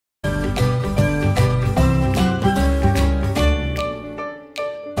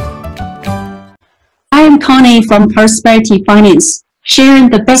I'm Connie from Prospective Finance, sharing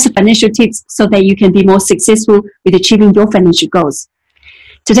the best financial tips so that you can be more successful with achieving your financial goals.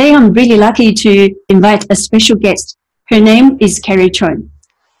 Today, I'm really lucky to invite a special guest. Her name is Cary Chong.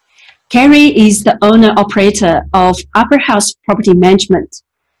 Cary is the owner-operator of Upper House Property Management.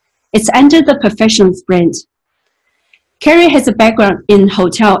 It's under the Professionals brand. Cary has a background in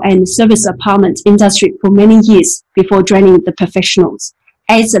hotel and service apartment industry for many years before joining the Professionals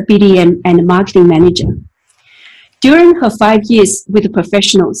as a BDM and marketing manager. During her 5 years with the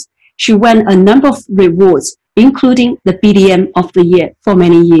Professionals, she won a number of rewards, including the BDM of the Year for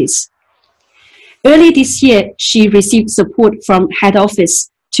many years. Early this year, she received support from head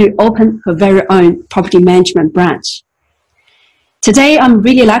office to open her very own property management branch. Today, I'm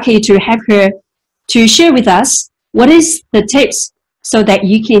really lucky to have her to share with us what is the tips so that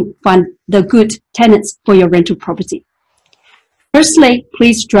you can find the good tenants for your rental property. Firstly,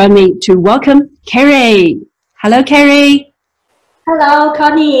 please join me to welcome Cary. Hello, Cary. Hello,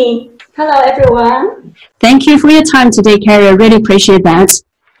 Connie. Hello, everyone. Thank you for your time today, Cary. I really appreciate that.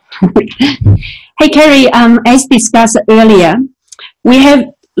 Hey, Cary, as discussed earlier, we have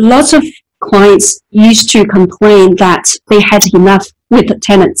lots of clients used to complain that they had enough with the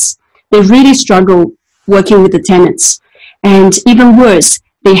tenants. They really struggle working with the tenants. And even worse,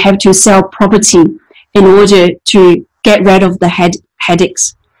 they have to sell property in order to get rid of the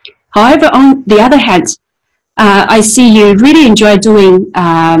headaches. However, on the other hand, I see you really enjoy doing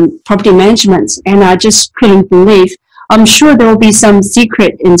property management, and I just couldn't believe. I'm sure there will be some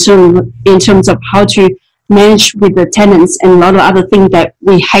secret in terms of how to manage with the tenants and a lot of other things that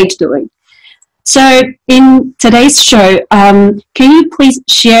we hate doing. So in today's show, can you please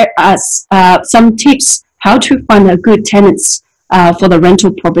share us some tips how to find a good tenants for the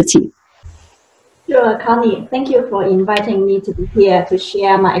rental property? Sure, Connie. Thank you for inviting me to be here to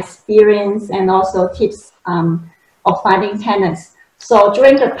share my experience and also tips of finding tenants. So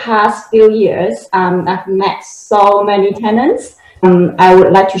during the past few years, I've met so many tenants. I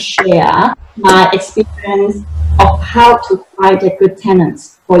would like to share my experience of how to find a good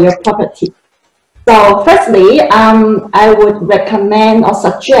tenants for your property. So firstly, I would recommend or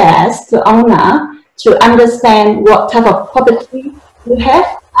suggest to owner to understand what type of property you have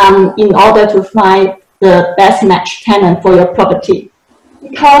in order to find the best match tenant for your property.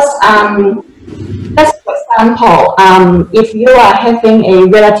 Because let's for example, if you are having a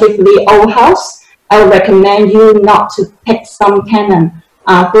relatively old house, I would recommend you not to pick some tenant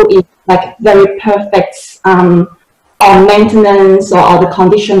who is like very perfect on maintenance or the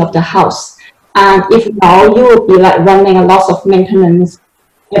condition of the house. And if not, you will be like running a lot of maintenance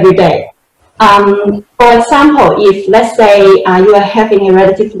every day. For example, if let's say you are having a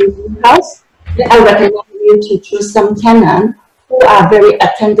relatively new house, then I recommend you to choose some tenant who are very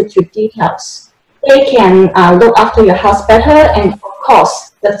attentive to details. They can look after your house better, and of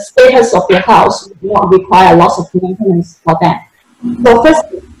course, the status of your house will not require lots of maintenance for them. So first,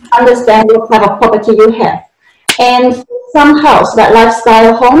 understand what type of property you have. And for some house, like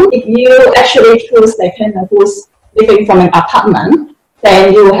lifestyle home, if you actually choose a tenant who's living from an apartment,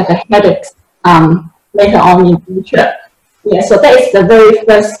 then you will have a headache later on in the future. Yeah, so that is the very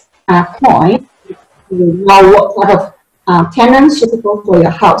first point. You know what type of tenant suitable for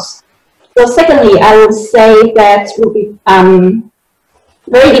your house. So secondly, I would say that it will be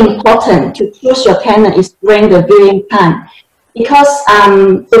very important to choose your tenant is during the viewing time, because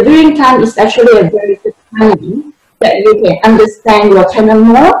the viewing time is actually a very good time that you can understand your tenant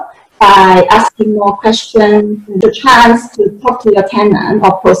more by asking more questions, the chance to talk to your tenant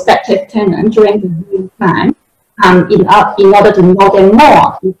or prospective tenant during the viewing time in order to know them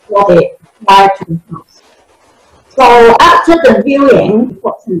more before they apply to the house. So after the viewing, it's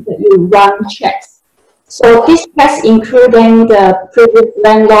important that you run checks. So this checks including the previous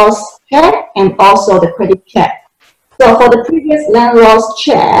landlord's check and also the credit check. So for the previous landlord's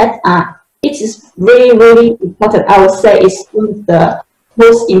check, it is really, really important. I would say it's one of the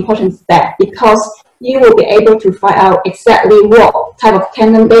most important step, because you will be able to find out exactly what type of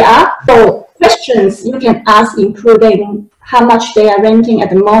tenant they are. So questions you can ask including how much they are renting at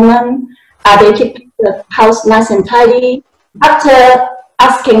the moment, are they keeping the house nice and tidy. After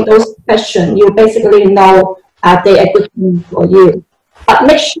asking those questions, you basically know are they a good tenant for you. But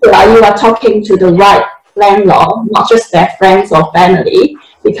make sure you are talking to the right landlord, not just their friends or family,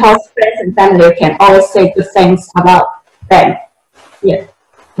 because friends and family can always say good things about them. Yeah,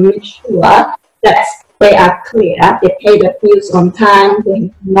 make sure that they are clear, they pay their bills on time, they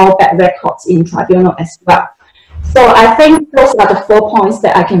have no bad records in tribunal as well. So I think those are the 4 points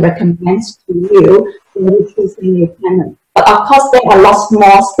that I can recommend to you when you choosing your tenant. But of course, there are lots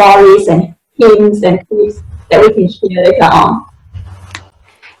more stories and hints and tips that we can share later on.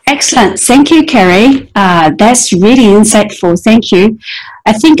 Excellent. Thank you, Cary. That's really insightful. Thank you.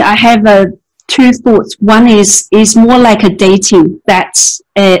 I think I have two thoughts. One is more like a dating. That's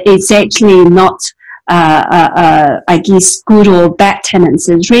it's actually not, I guess, good or bad tenants.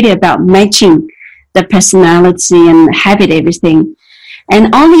 It's really about matching the personality and habit, everything.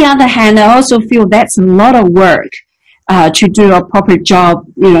 And on the other hand, I also feel that's a lot of work to do a proper job,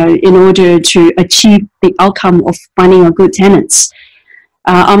 in order to achieve the outcome of finding a good tenants.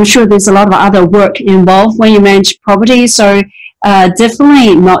 I'm sure there's a lot of other work involved when you manage property, so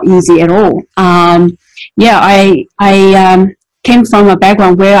definitely not easy at all. I came from a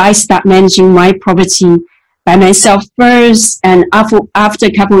background where I start managing my property by myself first, and after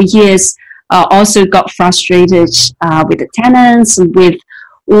a couple of years, also got frustrated with the tenants, with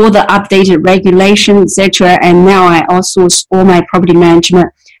all the updated regulations, etc. And now I outsource all my property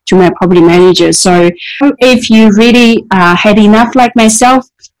management to my property manager. So if you really had enough like myself,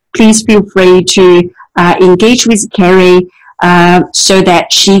 please feel free to engage with Cary so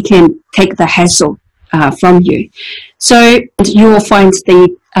that she can take the hassle from you. So you will find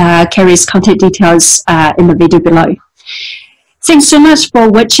the Cary's contact details in the video below. Thanks so much for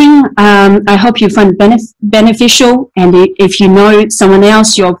watching. I hope you find beneficial, and if you know someone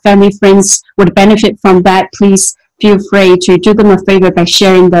else, your family, friends would benefit from that, please feel free to do them a favor by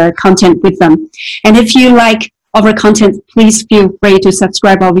sharing the content with them. And if you like our content, please feel free to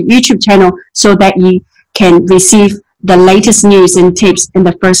subscribe our YouTube channel so that you can receive the latest news and tips in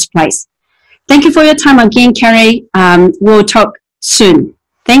the first place. Thank you for your time again, Cary. We'll talk soon.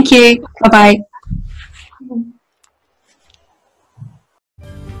 Thank you. Bye-bye.